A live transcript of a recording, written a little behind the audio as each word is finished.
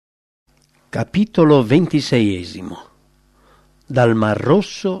Capitolo 26. Dal Mar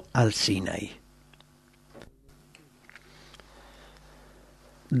Rosso al Sinai.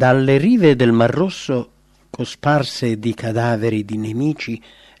 Dalle rive del Mar Rosso, cosparse di cadaveri di nemici,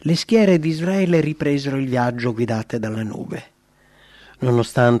 le schiere di Israele ripresero il viaggio guidate dalla nube.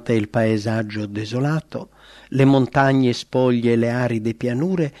 Nonostante il paesaggio desolato, le montagne spoglie e le aride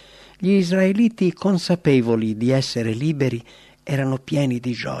pianure, gli israeliti, consapevoli di essere liberi, erano pieni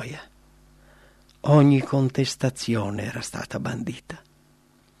di gioia. Ogni contestazione era stata bandita.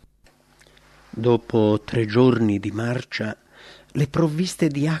 Dopo 3 giorni di marcia, le provviste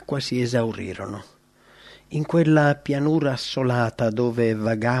di acqua si esaurirono. In quella pianura assolata dove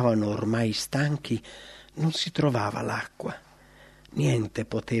vagavano ormai stanchi non si trovava l'acqua. Niente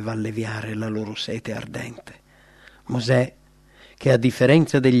poteva alleviare la loro sete ardente. Mosè, che a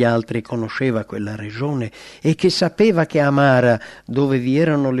differenza degli altri conosceva quella regione e che sapeva che a Mara, dove vi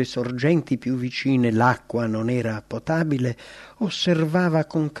erano le sorgenti più vicine, l'acqua non era potabile, osservava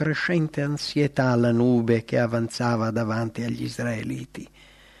con crescente ansietà la nube che avanzava davanti agli israeliti.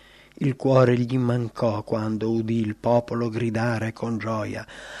 Il cuore gli mancò quando udì il popolo gridare con gioia: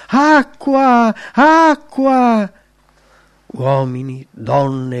 «Acqua! Acqua!» Uomini,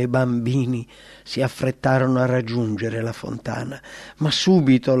 donne e bambini si affrettarono a raggiungere la fontana, ma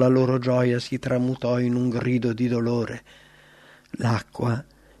subito la loro gioia si tramutò in un grido di dolore. L'acqua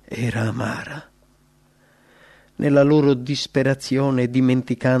era amara. Nella loro disperazione,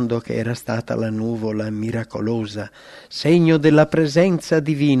 dimenticando che era stata la nuvola miracolosa, segno della presenza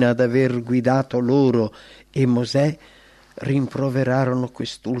divina ad aver guidato loro e Mosè, rimproverarono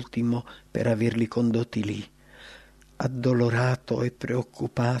quest'ultimo per averli condotti lì. Addolorato e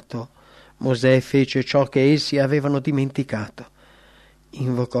preoccupato, Mosè fece ciò che essi avevano dimenticato.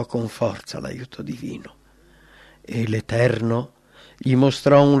 Invocò con forza l'aiuto divino e l'Eterno gli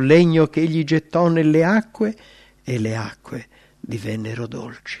mostrò un legno che egli gettò nelle acque e le acque divennero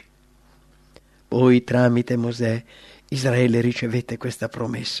dolci. Poi, tramite Mosè, Israele ricevette questa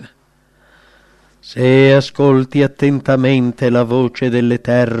promessa: «Se ascolti attentamente la voce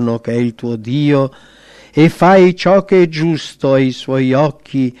dell'Eterno, che è il tuo Dio, e fai ciò che è giusto ai suoi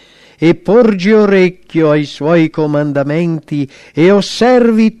occhi, e porgi orecchio ai suoi comandamenti, e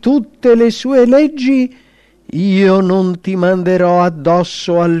osservi tutte le sue leggi, io non ti manderò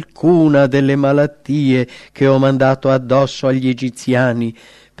addosso alcuna delle malattie che ho mandato addosso agli egiziani,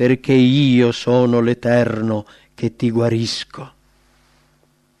 perché io sono l'Eterno che ti guarisco».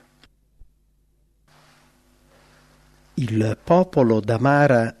 Il popolo da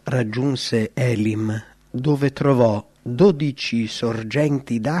Mara raggiunse Elim, dove trovò 12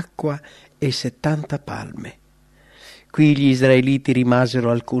 sorgenti d'acqua e 70 palme. Qui gli israeliti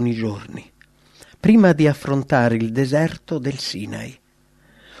rimasero alcuni giorni, prima di affrontare il deserto del Sinai.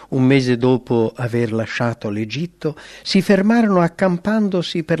 Un mese dopo aver lasciato l'Egitto, si fermarono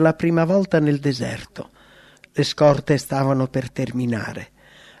accampandosi per la prima volta nel deserto. Le scorte stavano per terminare,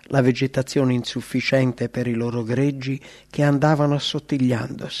 la vegetazione insufficiente per i loro greggi che andavano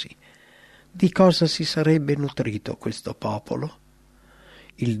assottigliandosi. Di cosa si sarebbe nutrito questo popolo?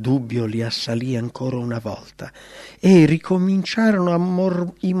 Il dubbio li assalì ancora una volta e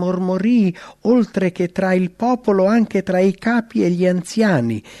ricominciarono i mormorii, oltre che tra il popolo anche tra i capi e gli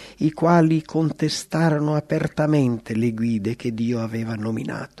anziani, i quali contestarono apertamente le guide che Dio aveva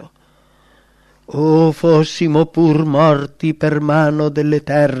nominato. «Oh, fossimo pur morti per mano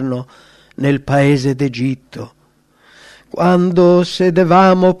dell'Eterno nel paese d'Egitto, quando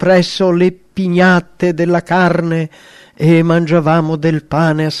sedevamo presso le pignatte della carne e mangiavamo del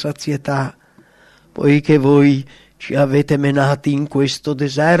pane a sazietà, poiché voi ci avete menati in questo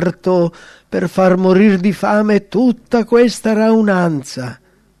deserto per far morir di fame tutta questa raunanza».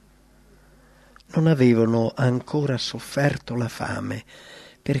 Non avevano ancora sofferto la fame,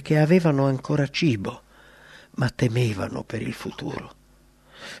 perché avevano ancora cibo, ma temevano per il futuro.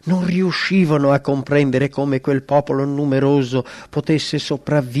 Non riuscivano a comprendere come quel popolo numeroso potesse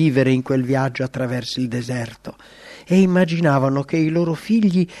sopravvivere in quel viaggio attraverso il deserto e immaginavano che i loro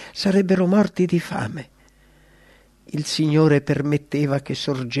figli sarebbero morti di fame. Il Signore permetteva che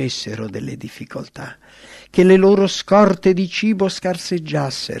sorgessero delle difficoltà, che le loro scorte di cibo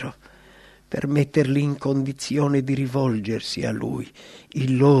scarseggiassero, per metterli in condizione di rivolgersi a Lui,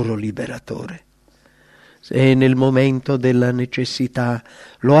 il loro liberatore. Se nel momento della necessità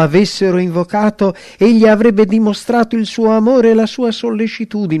lo avessero invocato, egli avrebbe dimostrato il suo amore e la sua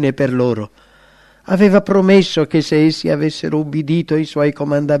sollecitudine per loro. Aveva promesso che se essi avessero ubbidito ai suoi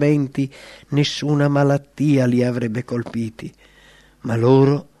comandamenti, nessuna malattia li avrebbe colpiti. Ma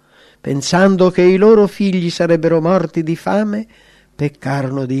loro, pensando che i loro figli sarebbero morti di fame,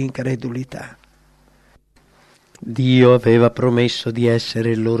 peccarono di incredulità. Dio aveva promesso di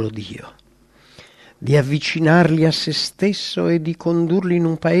essere il loro Dio, di avvicinarli a se stesso e di condurli in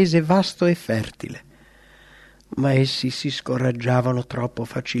un paese vasto e fertile, ma essi si scoraggiavano troppo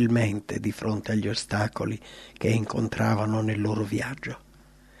facilmente di fronte agli ostacoli che incontravano nel loro viaggio.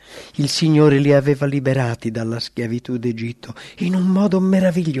 Il Signore li aveva liberati dalla schiavitù d'Egitto in un modo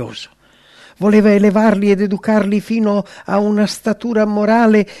meraviglioso. Voleva elevarli ed educarli fino a una statura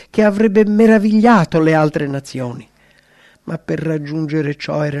morale che avrebbe meravigliato le altre nazioni. Ma per raggiungere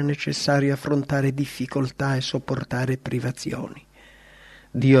ciò era necessario affrontare difficoltà e sopportare privazioni.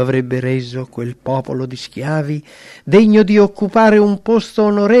 Dio avrebbe reso quel popolo di schiavi degno di occupare un posto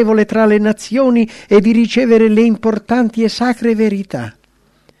onorevole tra le nazioni e di ricevere le importanti e sacre verità.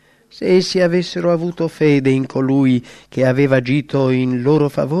 Se essi avessero avuto fede in colui che aveva agito in loro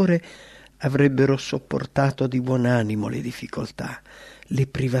favore, avrebbero sopportato di buon animo le difficoltà, le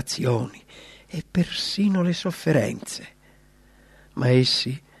privazioni e persino le sofferenze. Ma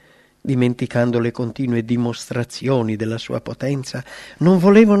essi, dimenticando le continue dimostrazioni della sua potenza, non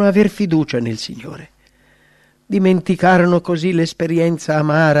volevano aver fiducia nel Signore. Dimenticarono così l'esperienza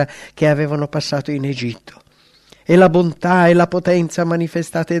amara che avevano passato in Egitto e la bontà e la potenza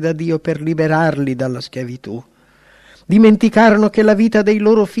manifestate da Dio per liberarli dalla schiavitù. Dimenticarono che la vita dei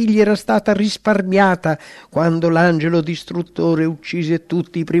loro figli era stata risparmiata quando l'angelo distruttore uccise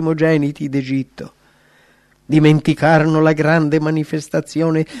tutti i primogeniti d'Egitto. Dimenticarono la grande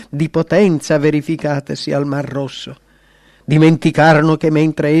manifestazione di potenza verificatasi al Mar Rosso. Dimenticarono che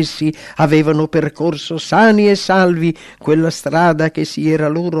mentre essi avevano percorso sani e salvi quella strada che si era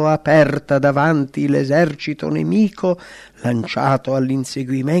loro aperta davanti, l'esercito nemico, lanciato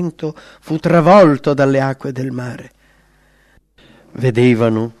all'inseguimento, fu travolto dalle acque del mare.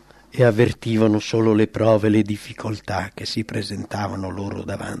 Vedevano e avvertivano solo le prove e le difficoltà che si presentavano loro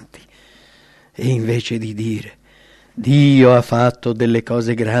davanti. E invece di dire: Dio ha fatto delle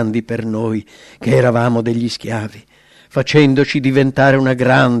cose grandi per noi che eravamo degli schiavi, facendoci diventare una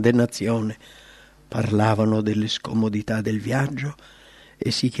grande nazione, parlavano delle scomodità del viaggio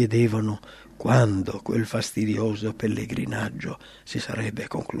e si chiedevano quando quel fastidioso pellegrinaggio si sarebbe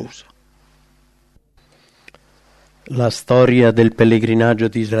concluso. La storia del pellegrinaggio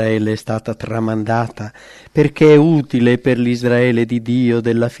di Israele è stata tramandata perché è utile per l'Israele di Dio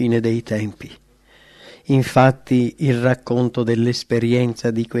della fine dei tempi. Infatti il racconto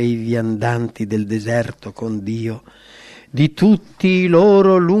dell'esperienza di quei viandanti del deserto con Dio, di tutti i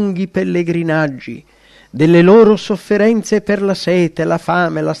loro lunghi pellegrinaggi, delle loro sofferenze per la sete, la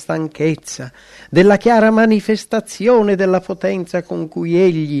fame, la stanchezza, della chiara manifestazione della potenza con cui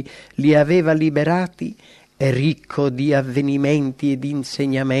Egli li aveva liberati, è ricco di avvenimenti e di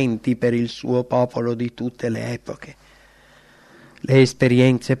insegnamenti per il suo popolo di tutte le epoche. Le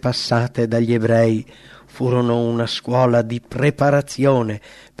esperienze passate dagli ebrei furono una scuola di preparazione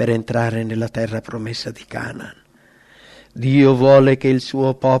per entrare nella terra promessa di Canaan. Dio vuole che il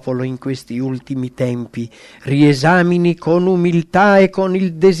suo popolo in questi ultimi tempi riesamini con umiltà e con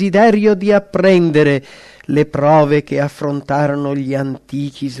il desiderio di apprendere le prove che affrontarono gli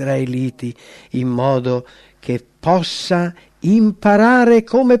antichi israeliti, in modo che possa imparare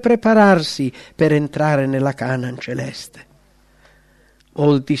come prepararsi per entrare nella Canaan celeste.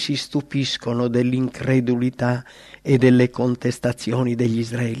 Molti si stupiscono dell'incredulità e delle contestazioni degli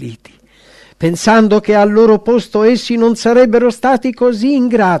israeliti, pensando che al loro posto essi non sarebbero stati così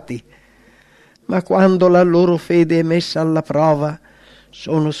ingrati. Ma quando la loro fede è messa alla prova,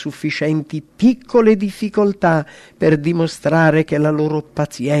 sono sufficienti piccole difficoltà per dimostrare che la loro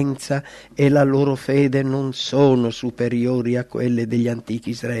pazienza e la loro fede non sono superiori a quelle degli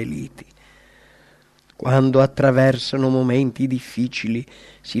antichi israeliti. Quando attraversano momenti difficili,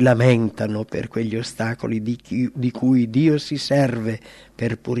 si lamentano per quegli ostacoli di cui Dio si serve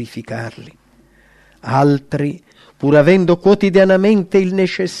per purificarli. Altri, pur avendo quotidianamente il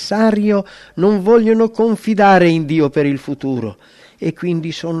necessario, non vogliono confidare in Dio per il futuro e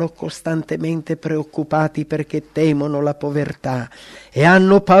quindi sono costantemente preoccupati perché temono la povertà e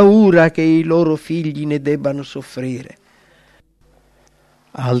hanno paura che i loro figli ne debbano soffrire.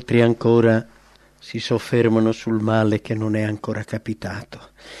 Altri ancora si soffermano sul male che non è ancora capitato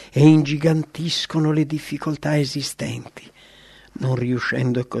e ingigantiscono le difficoltà esistenti, non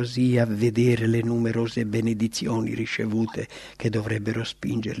riuscendo così a vedere le numerose benedizioni ricevute che dovrebbero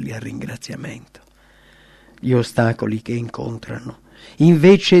spingerli al ringraziamento. Gli ostacoli che incontrano,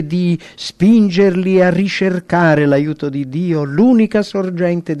 invece di spingerli a ricercare l'aiuto di Dio, l'unica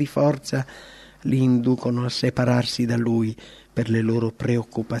sorgente di forza, li inducono a separarsi da Lui per le loro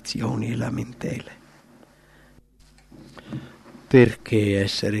preoccupazioni e lamentele. Perché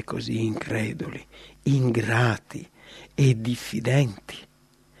essere così increduli, ingrati e diffidenti?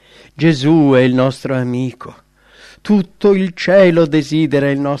 Gesù è il nostro amico. Tutto il cielo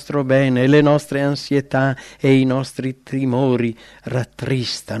desidera il nostro bene, le nostre ansietà e i nostri timori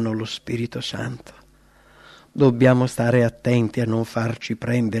rattristano lo Spirito Santo. Dobbiamo stare attenti a non farci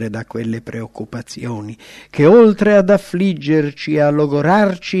prendere da quelle preoccupazioni che, oltre ad affliggerci e a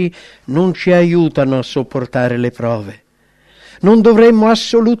logorarci, non ci aiutano a sopportare le prove. Non dovremmo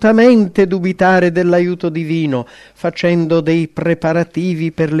assolutamente dubitare dell'aiuto divino, facendo dei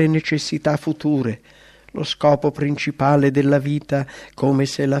preparativi per le necessità future. Lo scopo principale della vita, come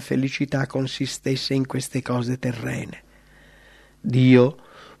se la felicità consistesse in queste cose terrene. Dio,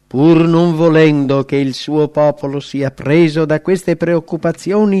 pur non volendo che il suo popolo sia preso da queste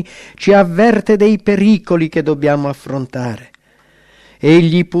preoccupazioni, ci avverte dei pericoli che dobbiamo affrontare.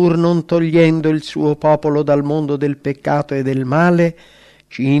 Egli, pur non togliendo il suo popolo dal mondo del peccato e del male,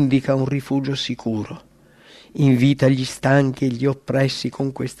 ci indica un rifugio sicuro. Invita gli stanchi e gli oppressi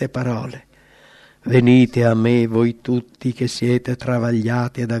con queste parole: venite a me voi tutti che siete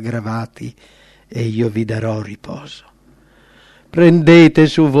travagliati ed aggravati, e io vi darò riposo. Prendete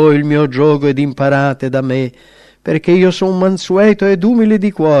su voi il mio giogo ed imparate da me, perché io sono mansueto ed umile di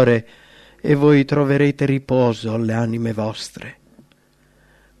cuore, e voi troverete riposo alle anime vostre.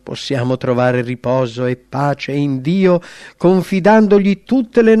 Possiamo trovare riposo e pace in Dio confidandogli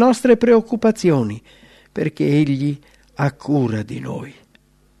tutte le nostre preoccupazioni, perché Egli ha cura di noi.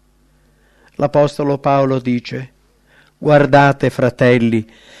 L'Apostolo Paolo dice: guardate, fratelli,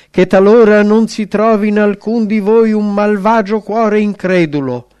 che talora non si trovi in alcun di voi un malvagio cuore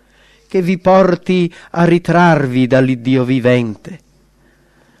incredulo, che vi porti a ritrarvi dall'Iddio vivente.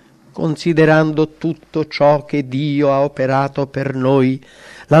 Considerando tutto ciò che Dio ha operato per noi,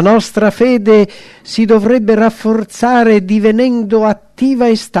 la nostra fede si dovrebbe rafforzare divenendo attiva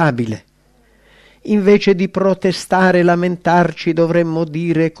e stabile. Invece di protestare e lamentarci, dovremmo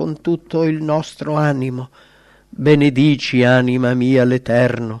dire con tutto il nostro animo: benedici, anima mia,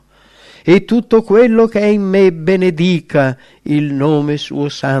 l'Eterno, e tutto quello che è in me benedica il nome suo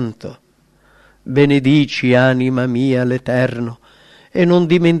santo. Benedici, anima mia, l'Eterno, e non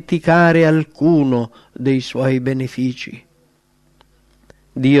dimenticare alcuno dei suoi benefici.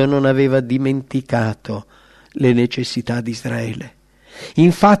 Dio non aveva dimenticato le necessità di Israele.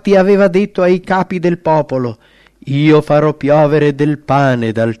 Infatti aveva detto ai capi del popolo: io farò piovere del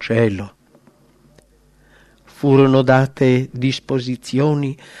pane dal cielo. Furono date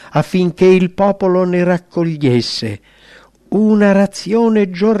disposizioni affinché il popolo ne raccogliesse una razione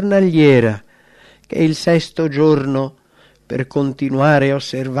giornaliera, che il sesto giorno, per continuare a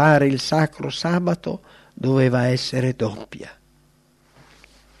osservare il sacro sabato, doveva essere doppia.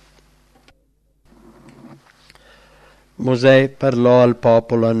 Mosè parlò al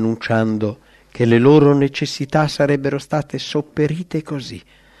popolo annunciando che le loro necessità sarebbero state sopperite così: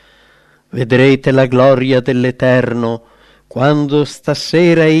 vedrete la gloria dell'Eterno quando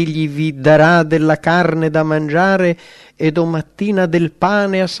stasera egli vi darà della carne da mangiare e domattina del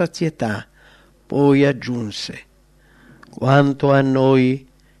pane a sazietà. Poi aggiunse: quanto a noi,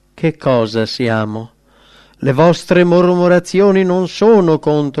 che cosa siamo? Le vostre mormorazioni non sono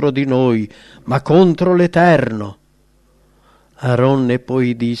contro di noi, ma contro l'Eterno. Aronne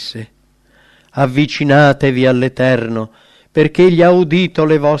poi disse: avvicinatevi all'Eterno, perché egli ha udito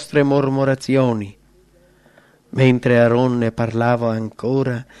le vostre mormorazioni. Mentre Aronne parlava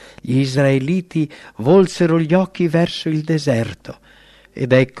ancora, gli israeliti volsero gli occhi verso il deserto,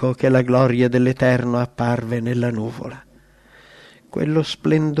 ed ecco che la gloria dell'Eterno apparve nella nuvola. Quello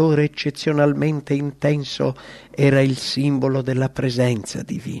splendore eccezionalmente intenso era il simbolo della presenza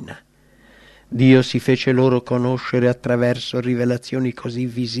divina. Dio si fece loro conoscere attraverso rivelazioni così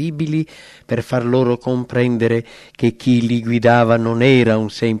visibili per far loro comprendere che chi li guidava non era un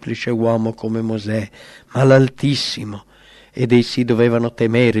semplice uomo come Mosè, ma l'Altissimo, ed essi dovevano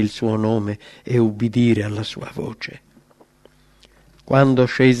temere il suo nome e ubbidire alla sua voce. Quando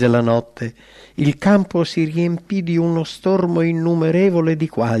scese la notte, il campo si riempì di uno stormo innumerevole di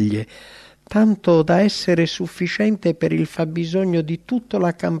quaglie, tanto da essere sufficiente per il fabbisogno di tutto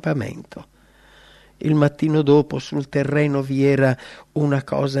l'accampamento. Il mattino dopo sul terreno vi era una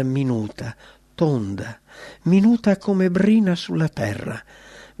cosa minuta, tonda, minuta come brina sulla terra,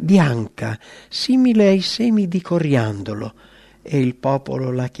 bianca, simile ai semi di coriandolo, e il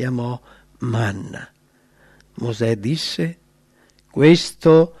popolo la chiamò manna. Mosè disse: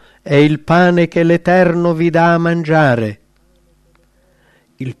 questo è il pane che l'Eterno vi dà a mangiare.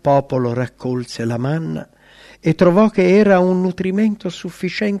 Il popolo raccolse la manna e trovò che era un nutrimento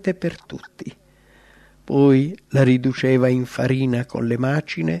sufficiente per tutti. poi la riduceva in farina con le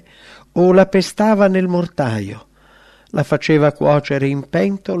macine o la pestava nel mortaio, la faceva cuocere in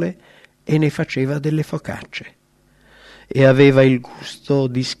pentole e ne faceva delle focacce, e aveva il gusto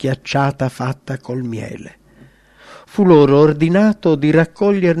di schiacciata fatta col miele. Fu loro ordinato di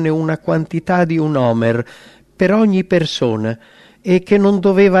raccoglierne una quantità di un omer per ogni persona e che non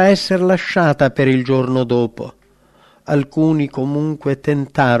doveva essere lasciata per il giorno dopo. Alcuni comunque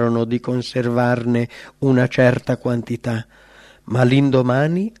tentarono di conservarne una certa quantità, ma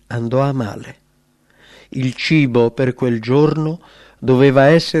l'indomani andò a male. Il cibo per quel giorno doveva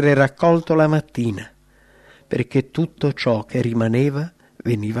essere raccolto la mattina, perché tutto ciò che rimaneva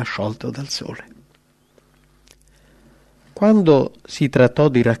veniva sciolto dal sole. Quando si trattò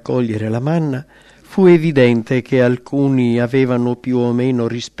di raccogliere la manna, fu evidente che alcuni avevano più o meno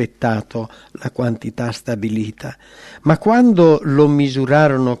rispettato la quantità stabilita, ma quando lo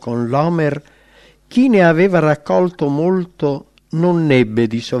misurarono con l'omer, chi ne aveva raccolto molto non ebbe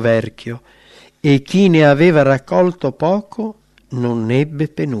di soverchio, e chi ne aveva raccolto poco non ebbe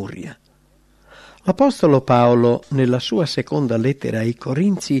penuria. L'Apostolo Paolo, nella sua seconda lettera ai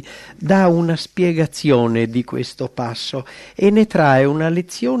Corinzi, dà una spiegazione di questo passo e ne trae una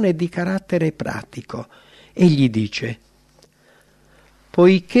lezione di carattere pratico. Egli dice: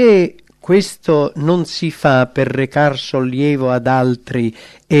 «Poiché questo non si fa per recar sollievo ad altri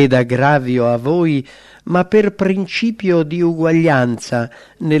ed aggravio a voi, ma per principio di uguaglianza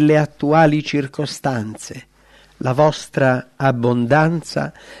nelle attuali circostanze. La vostra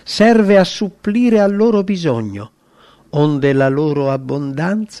abbondanza serve a supplire al loro bisogno, onde la loro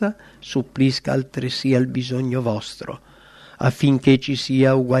abbondanza supplisca altresì al bisogno vostro, affinché ci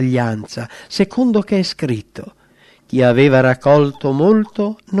sia uguaglianza, secondo che è scritto: chi aveva raccolto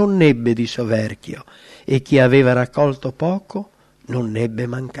molto non ebbe di soverchio, e chi aveva raccolto poco non ebbe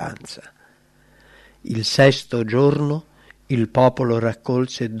mancanza». Il sesto giorno il popolo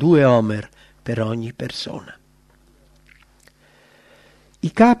raccolse 2 omer per ogni persona.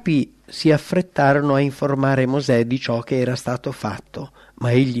 I capi si affrettarono a informare Mosè di ciò che era stato fatto,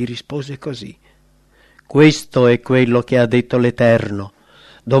 ma egli rispose così: «Questo è quello che ha detto l'Eterno: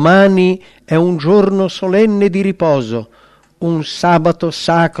 domani è un giorno solenne di riposo, un sabato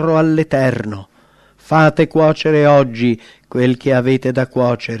sacro all'Eterno. Fate cuocere oggi quel che avete da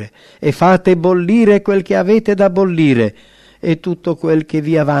cuocere, e fate bollire quel che avete da bollire, e tutto quel che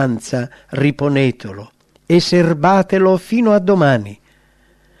vi avanza riponetelo, e serbatelo fino a domani».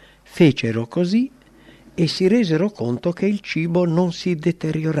 Fecero così e si resero conto che il cibo non si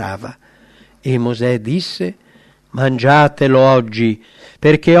deteriorava. E Mosè disse: «Mangiatelo oggi,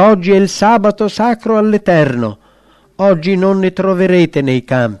 perché oggi è il sabato sacro all'Eterno. Oggi non ne troverete nei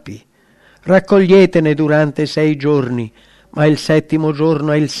campi. Raccoglietene durante 6 giorni, ma il 7°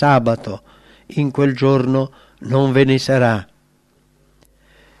 giorno è il sabato. In quel giorno non ve ne sarà».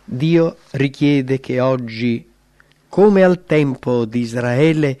 Dio richiede che oggi, come al tempo di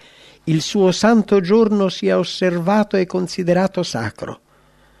Israele, il suo santo giorno sia osservato e considerato sacro.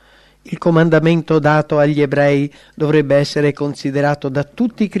 Il comandamento dato agli ebrei dovrebbe essere considerato da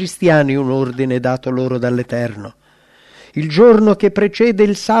tutti i cristiani un ordine dato loro dall'Eterno. Il giorno che precede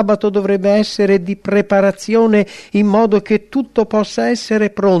il sabato dovrebbe essere di preparazione, in modo che tutto possa essere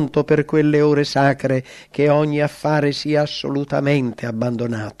pronto per quelle ore sacre, che ogni affare sia assolutamente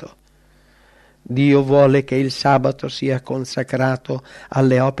abbandonato. Dio vuole che il sabato sia consacrato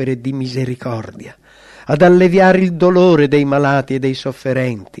alle opere di misericordia, ad alleviare il dolore dei malati e dei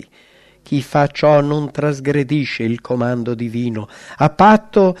sofferenti. Chi fa ciò non trasgredisce il comando divino, a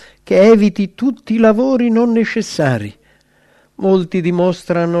patto che eviti tutti i lavori non necessari. Molti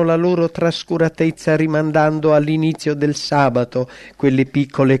dimostrano la loro trascuratezza rimandando all'inizio del sabato quelle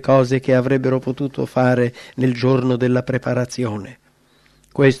piccole cose che avrebbero potuto fare nel giorno della preparazione.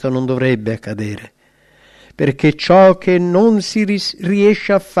 Questo non dovrebbe accadere, perché ciò che non si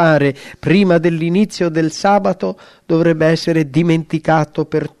riesce a fare prima dell'inizio del sabato dovrebbe essere dimenticato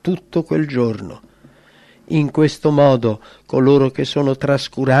per tutto quel giorno. In questo modo coloro che sono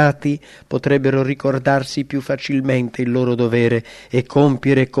trascurati potrebbero ricordarsi più facilmente il loro dovere e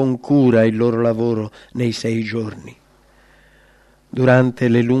compiere con cura il loro lavoro nei 6 giorni. Durante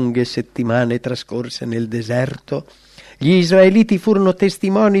le lunghe settimane trascorse nel deserto, gli israeliti furono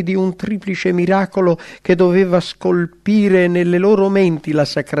testimoni di un triplice miracolo che doveva scolpire nelle loro menti la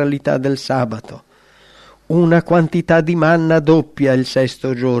sacralità del sabato. Una quantità di manna doppia il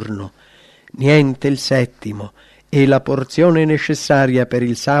 6° giorno, niente il 7° e la porzione necessaria per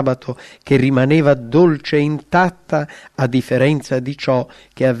il sabato che rimaneva dolce e intatta a differenza di ciò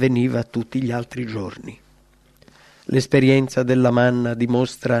che avveniva tutti gli altri giorni. L'esperienza della manna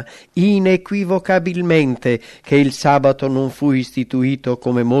dimostra inequivocabilmente che il sabato non fu istituito,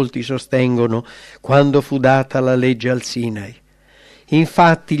 come molti sostengono, quando fu data la legge al Sinai.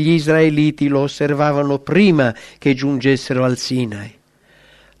 Infatti gli israeliti lo osservavano prima che giungessero al Sinai.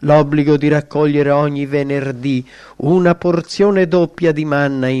 L'obbligo di raccogliere ogni venerdì una porzione doppia di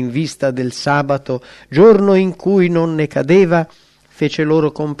manna in vista del sabato, giorno in cui non ne cadeva, fece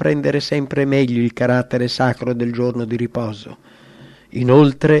loro comprendere sempre meglio il carattere sacro del giorno di riposo.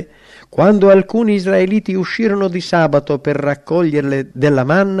 Inoltre, quando alcuni israeliti uscirono di sabato per raccoglierle della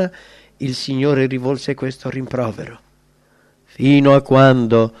manna, il Signore rivolse questo rimprovero: «Fino a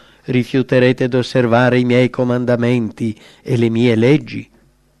quando rifiuterete d'osservare i miei comandamenti e le mie leggi?»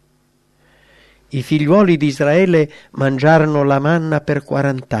 I figliuoli di Israele mangiarono la manna per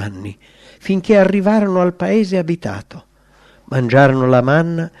 40 anni, finché arrivarono al paese abitato. Mangiarono la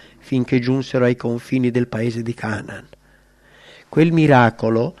manna finché giunsero ai confini del paese di Canaan. Quel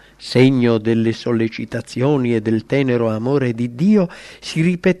miracolo, segno delle sollecitazioni e del tenero amore di Dio, si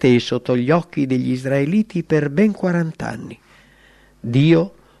ripeté sotto gli occhi degli israeliti per ben 40 anni.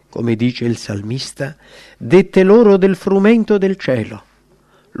 Dio, come dice il salmista, dette loro del frumento del cielo.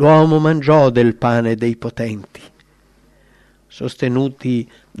 L'uomo mangiò del pane dei potenti.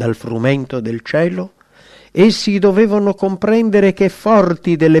 Sostenuti dal frumento del cielo, essi dovevano comprendere che,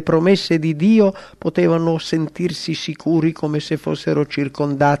 forti delle promesse di Dio, potevano sentirsi sicuri come se fossero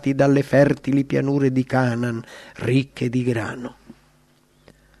circondati dalle fertili pianure di Canaan, ricche di grano.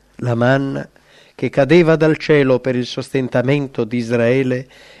 La manna che cadeva dal cielo per il sostentamento di Israele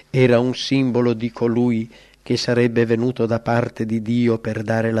era un simbolo di colui che sarebbe venuto da parte di Dio per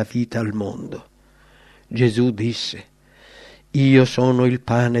dare la vita al mondo. Gesù disse: «Io sono il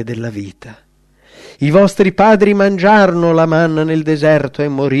pane della vita. I vostri padri mangiarono la manna nel deserto e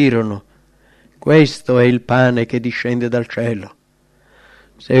morirono. Questo è il pane che discende dal cielo.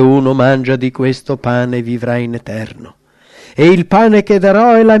 Se uno mangia di questo pane vivrà in eterno. E il pane che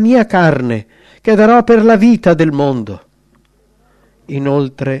darò è la mia carne, che darò per la vita del mondo».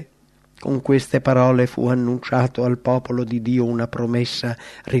 Inoltre, con queste parole fu annunciato al popolo di Dio una promessa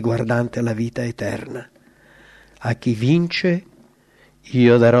riguardante la vita eterna. A chi vince,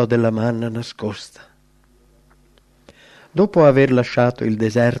 io darò della manna nascosta. Dopo aver lasciato il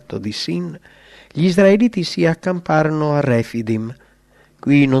deserto di Sin, gli israeliti si accamparono a Refidim.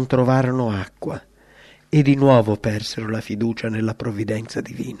 Qui non trovarono acqua e di nuovo persero la fiducia nella provvidenza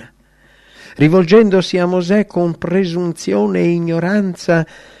divina. Rivolgendosi a Mosè con presunzione e ignoranza,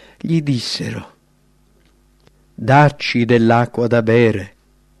 gli dissero: «Dacci dell'acqua da bere».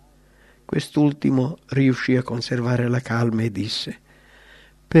 Quest'ultimo riuscì a conservare la calma e disse: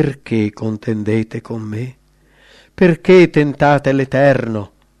 «Perché contendete con me? Perché tentate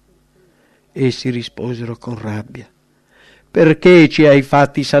l'Eterno?» Essi risposero con rabbia: «Perché ci hai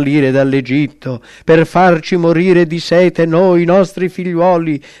fatti salire dall'Egitto per farci morire di sete noi, i nostri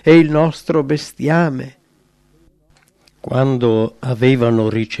figliuoli e il nostro bestiame?» Quando avevano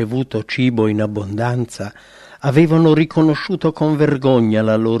ricevuto cibo in abbondanza, avevano riconosciuto con vergogna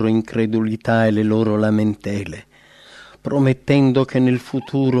la loro incredulità e le loro lamentele, promettendo che nel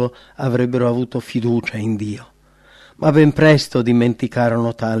futuro avrebbero avuto fiducia in Dio. Ma ben presto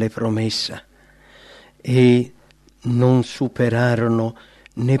dimenticarono tale promessa e non superarono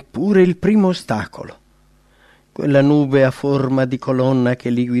neppure il primo ostacolo. Quella nube a forma di colonna che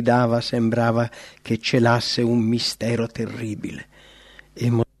li guidava sembrava che celasse un mistero terribile.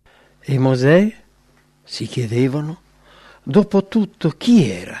 E Mosè, si chiedevano, dopo tutto chi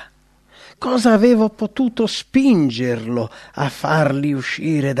era? Cosa aveva potuto spingerlo a farli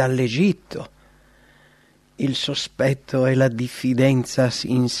uscire dall'Egitto? Il sospetto e la diffidenza si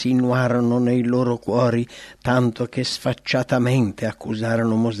insinuarono nei loro cuori, tanto che sfacciatamente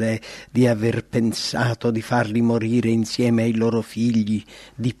accusarono Mosè di aver pensato di farli morire insieme ai loro figli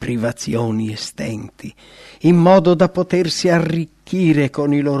di privazioni e stenti, in modo da potersi arricchire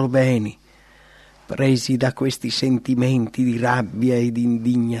con i loro beni. Presi da questi sentimenti di rabbia e di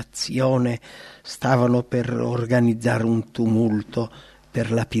indignazione, stavano per organizzare un tumulto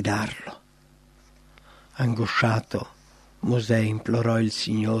per lapidarlo. Angosciato, Mosè implorò il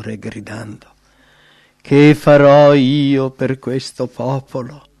Signore gridando: «Che farò io per questo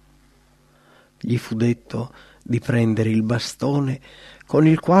popolo?» Gli fu detto di prendere il bastone con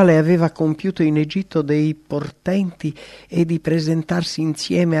il quale aveva compiuto in Egitto dei portenti e di presentarsi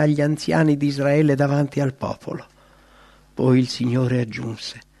insieme agli anziani di Israele davanti al popolo. Poi il Signore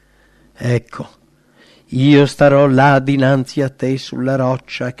aggiunse: «Ecco, io starò là dinanzi a te sulla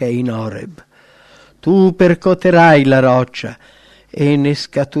roccia che è in Oreb. Tu percoterai la roccia e ne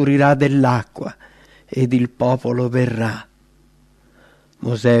scaturirà dell'acqua, ed il popolo verrà.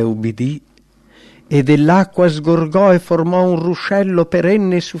 Mosè ubbidì, e dell'acqua sgorgò e formò un ruscello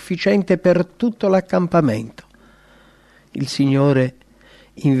perenne sufficiente per tutto l'accampamento. Il Signore,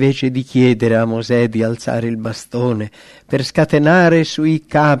 invece di chiedere a Mosè di alzare il bastone per scatenare sui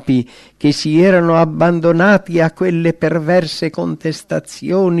capi che si erano abbandonati a quelle perverse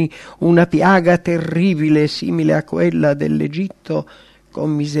contestazioni una piaga terribile simile a quella dell'Egitto,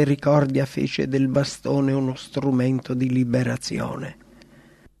 con misericordia fece del bastone uno strumento di liberazione.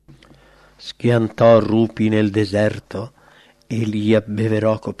 Schiantò rupi nel deserto e li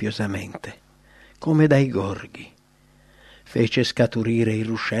abbeverò copiosamente, come dai gorghi. Fece scaturire i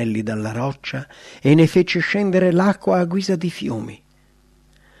ruscelli dalla roccia e ne fece scendere l'acqua a guisa di fiumi.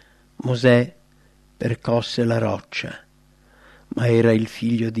 Mosè percosse la roccia, ma era il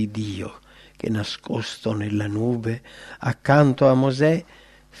figlio di Dio che, nascosto nella nube, accanto a Mosè,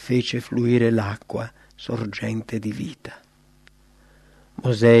 fece fluire l'acqua, sorgente di vita.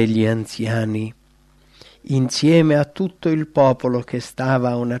 Mosè e gli anziani, insieme a tutto il popolo che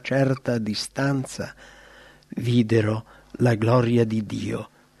stava a una certa distanza, videro la gloria di Dio,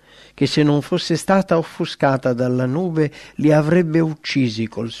 che se non fosse stata offuscata dalla nube li avrebbe uccisi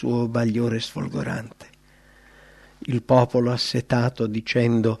col suo bagliore sfolgorante. Il popolo assetato,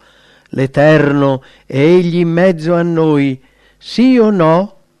 dicendo: «L'Eterno è egli in mezzo a noi, sì o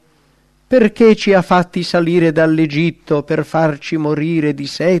no? Perché ci ha fatti salire dall'Egitto per farci morire di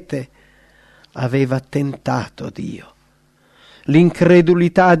sete?» Aveva tentato Dio.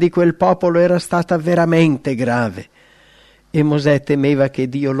 L'incredulità di quel popolo era stata veramente grave e Mosè temeva che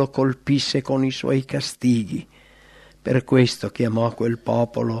Dio lo colpisse con i suoi castighi. Per questo chiamò quel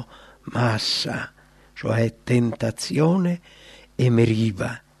popolo Massa, cioè tentazione, e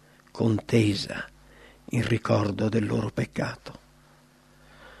Meriba, contesa, in ricordo del loro peccato.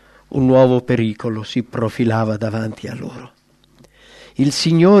 Un nuovo pericolo si profilava davanti a loro. Il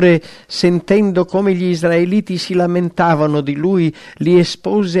Signore, sentendo come gli israeliti si lamentavano di lui, li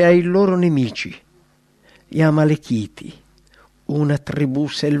espose ai loro nemici, gli Amalechiti, una tribù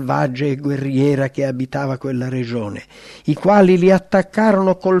selvaggia e guerriera che abitava quella regione, i quali li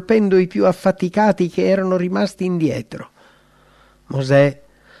attaccarono colpendo i più affaticati che erano rimasti indietro. Mosè,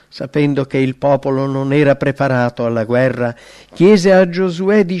 sapendo che il popolo non era preparato alla guerra, chiese a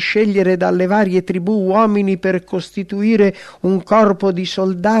Giosuè di scegliere dalle varie tribù uomini per costituire un corpo di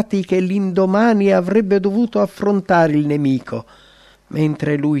soldati che l'indomani avrebbe dovuto affrontare il nemico,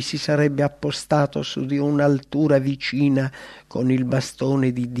 mentre lui si sarebbe appostato su di un'altura vicina con il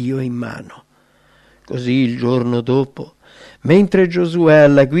bastone di Dio in mano. Così il giorno dopo, mentre Giosuè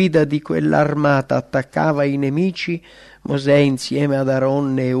alla guida di quell'armata attaccava i nemici, Mosè insieme ad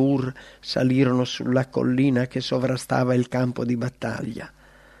Aronne e Ur salirono sulla collina che sovrastava il campo di battaglia.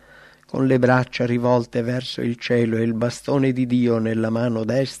 Con le braccia rivolte verso il cielo e il bastone di Dio nella mano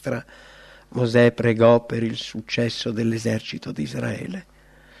destra, Mosè pregò per il successo dell'esercito di Israele.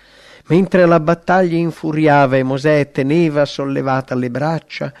 Mentre la battaglia infuriava e Mosè teneva sollevate le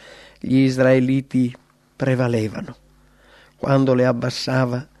braccia, gli israeliti prevalevano. Quando le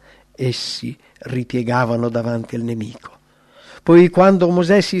abbassava, essi ripiegavano davanti al nemico. Poi, quando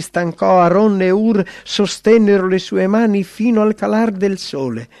Mosè si stancò, Aronne e Ur sostennero le sue mani fino al calar del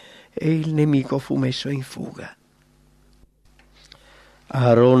sole e il nemico fu messo in fuga.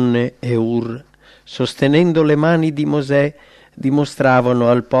 Aronne e Ur, sostenendo le mani di Mosè, dimostravano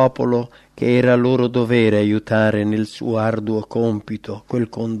al popolo che era loro dovere aiutare nel suo arduo compito quel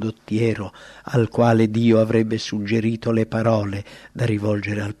condottiero al quale Dio avrebbe suggerito le parole da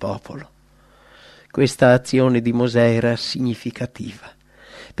rivolgere al popolo. Questa azione di Mosè era significativa,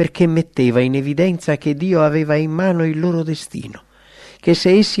 perché metteva in evidenza che Dio aveva in mano il loro destino, che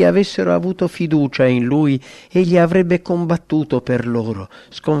se essi avessero avuto fiducia in Lui, Egli avrebbe combattuto per loro,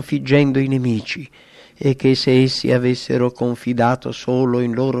 sconfiggendo i nemici, e che se essi avessero confidato solo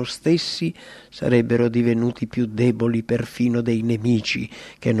in loro stessi, sarebbero divenuti più deboli perfino dei nemici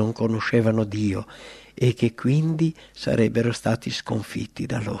che non conoscevano Dio, e che quindi sarebbero stati sconfitti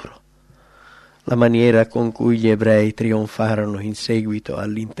da loro. La maniera con cui gli ebrei trionfarono in seguito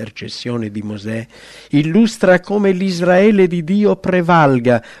all'intercessione di Mosè illustra come l'Israele di Dio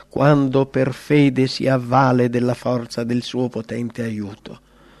prevalga quando per fede si avvale della forza del suo potente aiuto.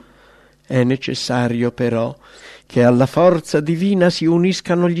 È necessario però che alla forza divina si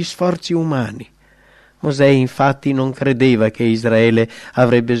uniscano gli sforzi umani. Mosè infatti non credeva che Israele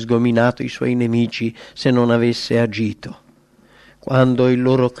avrebbe sgominato i suoi nemici se non avesse agito. Quando il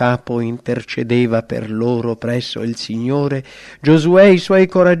loro capo intercedeva per loro presso il Signore, Giosuè e i suoi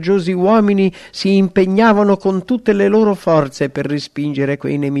coraggiosi uomini si impegnavano con tutte le loro forze per respingere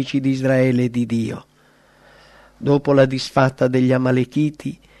quei nemici di Israele e di Dio. Dopo la disfatta degli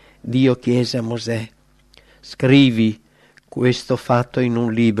Amalechiti, Dio chiese a Mosè: scrivi questo fatto in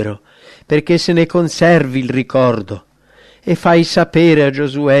un libro, perché se ne conservi il ricordo, e fai sapere a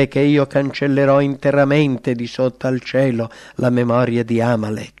Giosuè che io cancellerò interamente di sotto al cielo la memoria di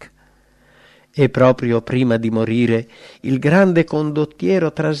Amalek. E proprio prima di morire, il grande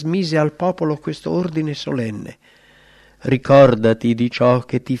condottiero trasmise al popolo questo ordine solenne: ricordati di ciò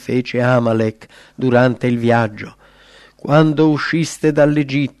che ti fece Amalek durante il viaggio, quando usciste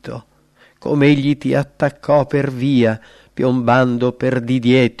dall'Egitto, come egli ti attaccò per via, piombando per di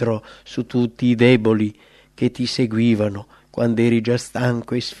dietro su tutti i deboli che ti seguivano quando eri già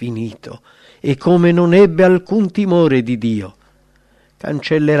stanco e sfinito, e come non ebbe alcun timore di Dio.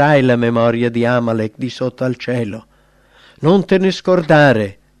 Cancellerai la memoria di Amalek di sotto al cielo. Non te ne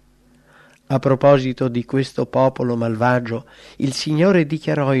scordare. A proposito di questo popolo malvagio, il Signore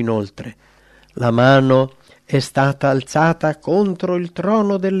dichiarò inoltre: la mano è stata alzata contro il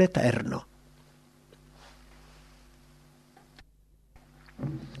trono dell'Eterno.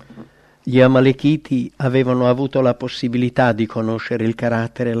 Gli Amalechiti avevano avuto la possibilità di conoscere il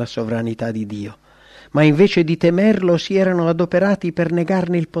carattere e la sovranità di Dio, ma invece di temerlo si erano adoperati per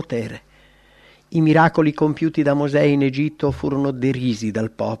negarne il potere. I miracoli compiuti da Mosè in Egitto furono derisi dal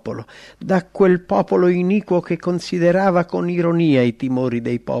popolo, da quel popolo iniquo che considerava con ironia i timori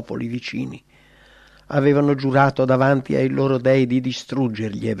dei popoli vicini. Avevano giurato davanti ai loro dei di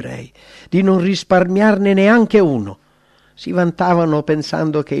distruggere gli ebrei, di non risparmiarne neanche uno. Si vantavano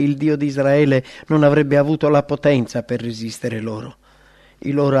pensando che il Dio di Israele non avrebbe avuto la potenza per resistere loro.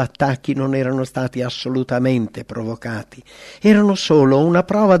 I loro attacchi non erano stati assolutamente provocati, erano solo una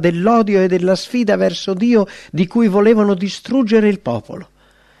prova dell'odio e della sfida verso Dio di cui volevano distruggere il popolo.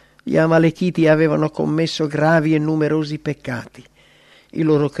 Gli Amalechiti avevano commesso gravi e numerosi peccati. I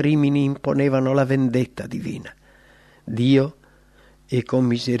loro crimini imponevano la vendetta divina. Dio, e con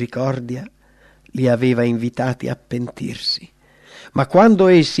misericordia, li aveva invitati a pentirsi. Ma quando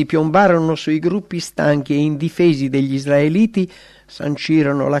essi piombarono sui gruppi stanchi e indifesi degli israeliti,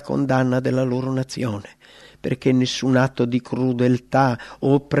 sancirono la condanna della loro nazione, perché nessun atto di crudeltà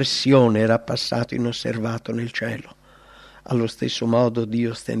o oppressione era passato inosservato nel cielo. Allo stesso modo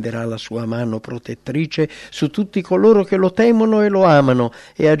Dio stenderà la sua mano protettrice su tutti coloro che lo temono e lo amano,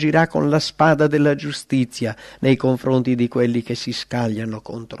 e agirà con la spada della giustizia nei confronti di quelli che si scagliano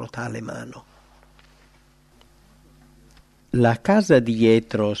contro tale mano. La casa di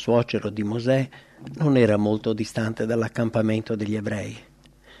Jetro, suocero di Mosè, non era molto distante dall'accampamento degli ebrei.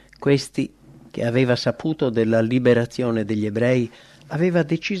 Questi, che aveva saputo della liberazione degli ebrei, aveva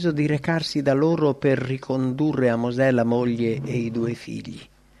deciso di recarsi da loro per ricondurre a Mosè la moglie e i 2 figli.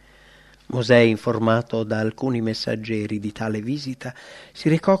 Mosè, informato da alcuni messaggeri di tale visita, si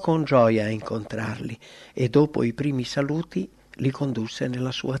recò con gioia a incontrarli e dopo i primi saluti li condusse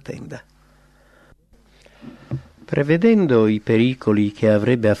nella sua tenda. Prevedendo i pericoli che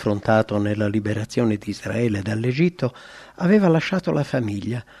avrebbe affrontato nella liberazione di Israele dall'Egitto, aveva lasciato la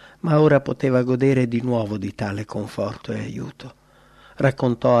famiglia, ma ora poteva godere di nuovo di tale conforto e aiuto.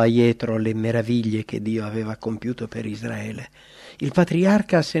 Raccontò a Jetro le meraviglie che Dio aveva compiuto per Israele. Il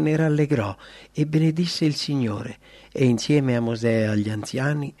patriarca se ne rallegrò e benedisse il Signore, e insieme a Mosè e agli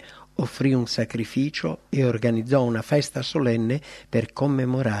anziani offrì un sacrificio e organizzò una festa solenne per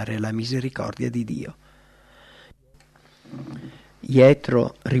commemorare la misericordia di Dio.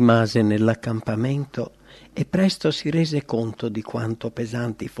 Jetro rimase nell'accampamento e presto si rese conto di quanto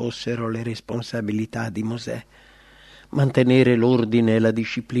pesanti fossero le responsabilità di Mosè. Mantenere l'ordine e la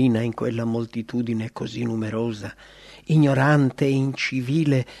disciplina in quella moltitudine così numerosa, ignorante e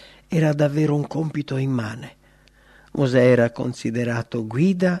incivile, era davvero un compito immane. Mosè era considerato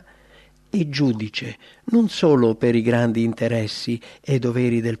guida e giudice, non solo per i grandi interessi e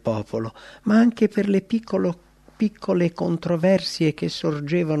doveri del popolo, ma anche per le piccole controversie che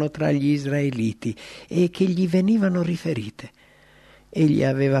sorgevano tra gli israeliti e che gli venivano riferite. Egli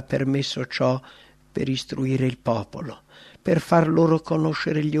aveva permesso ciò per istruire il popolo, per far loro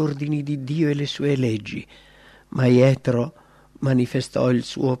conoscere gli ordini di Dio e le sue leggi. Ma Jetro manifestò il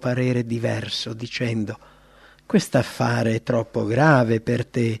suo parere diverso, dicendo: «Quest'affare è troppo grave per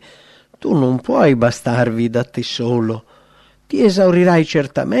te. Tu non puoi bastarvi da te solo. Ti esaurirai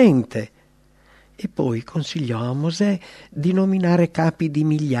certamente». E poi consigliò a Mosè di nominare capi di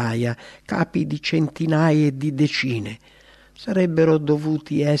migliaia, capi di centinaia e di decine. Sarebbero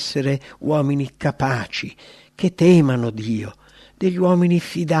dovuti essere uomini capaci, che temano Dio, degli uomini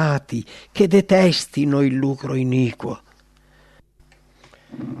fidati, che detestino il lucro iniquo.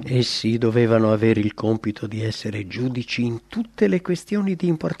 Essi dovevano avere il compito di essere giudici in tutte le questioni di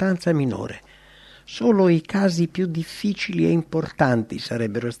importanza minore. Solo i casi più difficili e importanti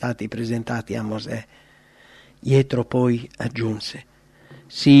sarebbero stati presentati a Mosè. Jethro poi aggiunse: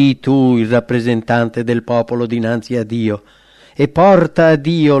 «Sii tu il rappresentante del popolo dinanzi a Dio e porta a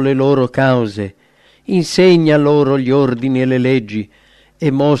Dio le loro cause, insegna loro gli ordini e le leggi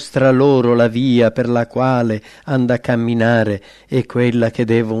e mostra loro la via per la quale han da camminare e quella che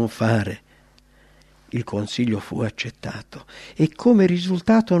devono fare». Il consiglio fu accettato e come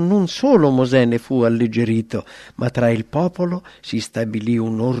risultato non solo Mosè ne fu alleggerito, ma tra il popolo si stabilì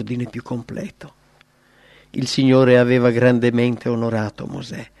un ordine più completo. Il Signore aveva grandemente onorato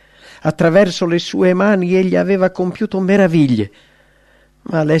Mosè. Attraverso le sue mani egli aveva compiuto meraviglie,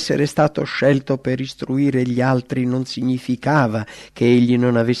 ma l'essere stato scelto per istruire gli altri non significava che egli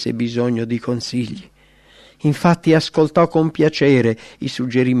non avesse bisogno di consigli. Infatti ascoltò con piacere i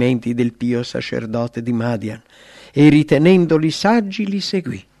suggerimenti del pio sacerdote di Madian e ritenendoli saggi li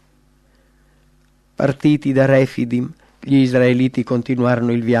seguì. Partiti da Refidim, gli israeliti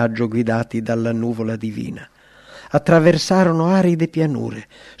continuarono il viaggio guidati dalla nuvola divina. Attraversarono aride pianure,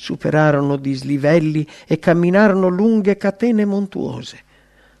 superarono dislivelli e camminarono lunghe catene montuose.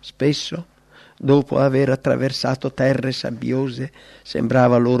 Spesso, dopo aver attraversato terre sabbiose,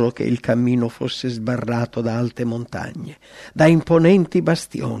 sembrava loro che il cammino fosse sbarrato da alte montagne, da imponenti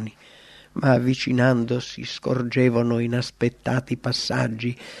bastioni, ma avvicinandosi scorgevano inaspettati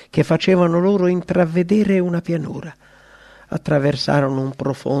passaggi che facevano loro intravedere una pianura. Attraversarono un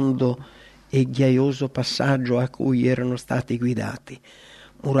profondo e ghiaioso passaggio a cui erano stati guidati.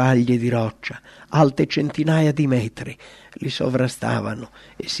 Muraglie di roccia, alte centinaia di metri, li sovrastavano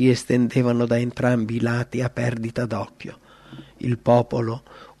e si estendevano da entrambi i lati a perdita d'occhio. Il popolo,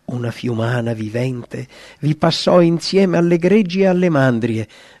 una fiumana vivente, vi passò insieme alle greggi e alle mandrie,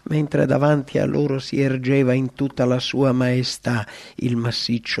 mentre davanti a loro si ergeva in tutta la sua maestà il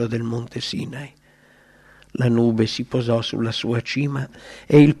massiccio del monte Sinai. La nube si posò sulla sua cima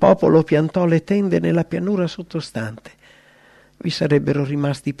e il popolo piantò le tende nella pianura sottostante. Vi sarebbero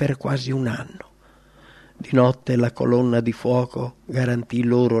rimasti per quasi un anno. Di notte la colonna di fuoco garantì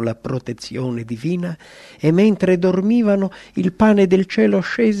loro la protezione divina e mentre dormivano il pane del cielo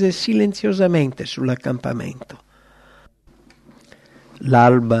scese silenziosamente sull'accampamento.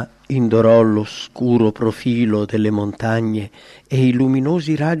 L'alba indorò l'oscuro profilo delle montagne e i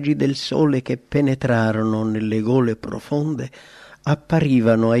luminosi raggi del sole che penetrarono nelle gole profonde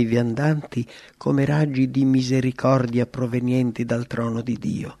apparivano ai viandanti come raggi di misericordia provenienti dal trono di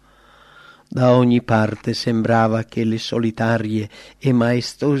Dio. Da ogni parte sembrava che le solitarie e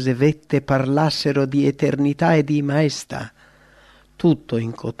maestose vette parlassero di eternità e di maestà. Tutto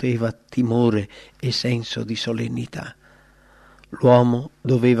incuteva timore e senso di solennità. L'uomo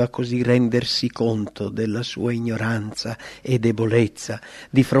doveva così rendersi conto della sua ignoranza e debolezza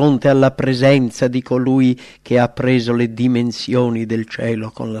di fronte alla presenza di colui che ha preso le dimensioni del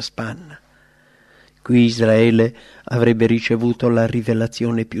cielo con la spanna. Qui Israele avrebbe ricevuto la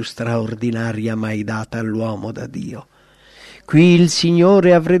rivelazione più straordinaria mai data all'uomo da Dio. Qui il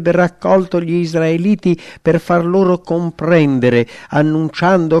Signore avrebbe raccolto gli israeliti per far loro comprendere,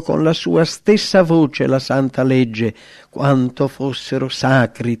 annunciando con la sua stessa voce la santa legge, quanto fossero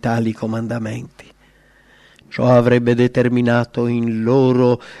sacri tali comandamenti. Ciò avrebbe determinato in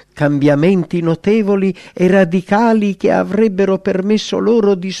loro cambiamenti notevoli e radicali che avrebbero permesso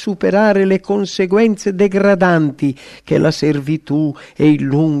loro di superare le conseguenze degradanti che la servitù e il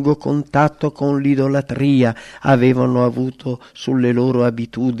lungo contatto con l'idolatria avevano avuto sulle loro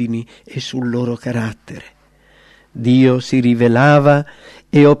abitudini e sul loro carattere. Dio si rivelava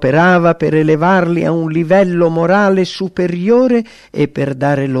e operava per elevarli a un livello morale superiore e per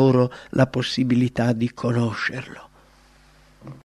dare loro la possibilità di conoscerlo.